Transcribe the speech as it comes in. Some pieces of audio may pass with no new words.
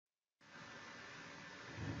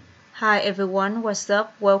Hi everyone, what's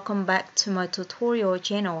up? Welcome back to my tutorial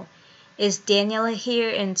channel. It's Daniela here,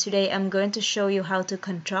 and today I'm going to show you how to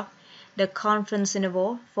construct the confidence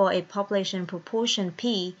interval for a population proportion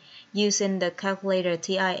P using the calculator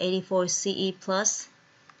TI-84CE+.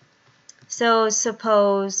 So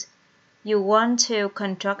suppose you want to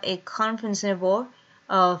construct a confidence interval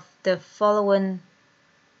of the following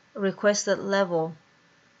requested level.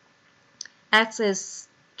 X is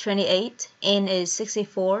 28, N is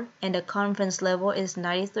 64, and the confidence level is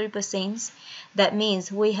 93%. That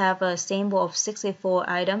means we have a sample of 64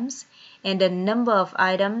 items, and the number of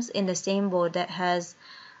items in the sample that has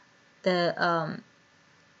the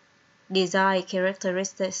desired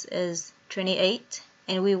characteristics is 28,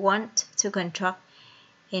 and we want to construct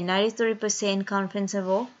a 93% confidence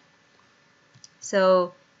interval.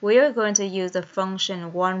 So we are going to use the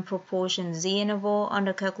function 1 proportion z interval on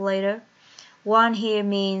the calculator. 1 here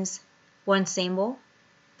means one symbol,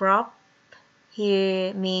 prop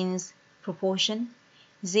here means proportion,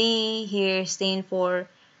 z here stands for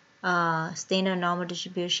standard normal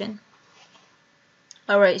distribution.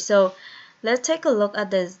 Alright, so let's take a look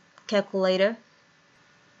at the calculator.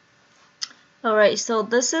 Alright, so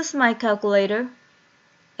this is my calculator,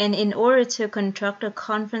 and in order to construct a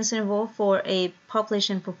confidence interval for a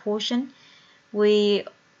population proportion, we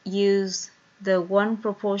use the 1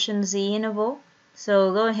 proportion z interval.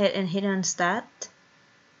 So go ahead and hit on start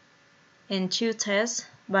and choose test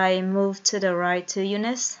by move to the right 2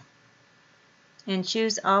 units and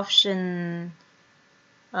choose option.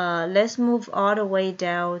 Let's move all the way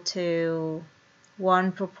down to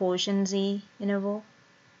 1 proportion z interval.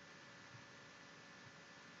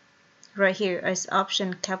 Right here is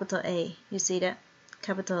option capital A. You see that?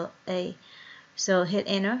 Capital A. So hit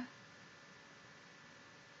enter.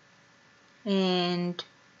 And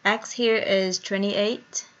X here is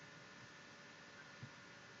 28.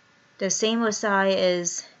 The sample size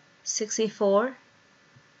is 64.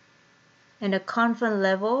 And the confidence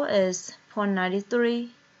level is 0.93.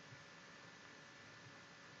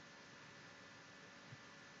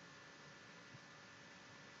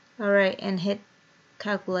 Alright, and hit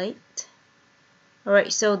calculate.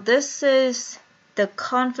 Alright, so this is the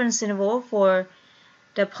confidence interval for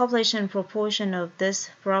the population proportion of this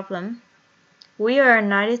problem. We are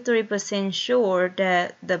 93% sure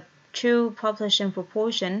that the true population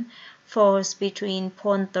proportion falls between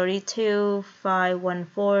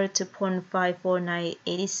 0.32514 to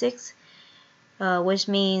 0.54986, which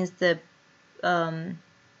means the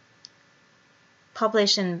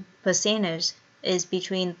population percentage is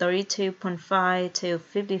between 32.5 to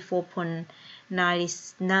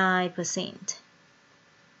 54.99%.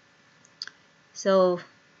 So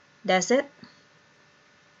that's it.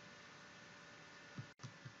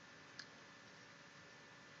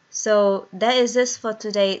 So that is it for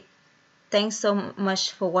today. Thanks so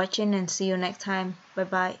much for watching, and see you next time. Bye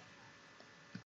bye.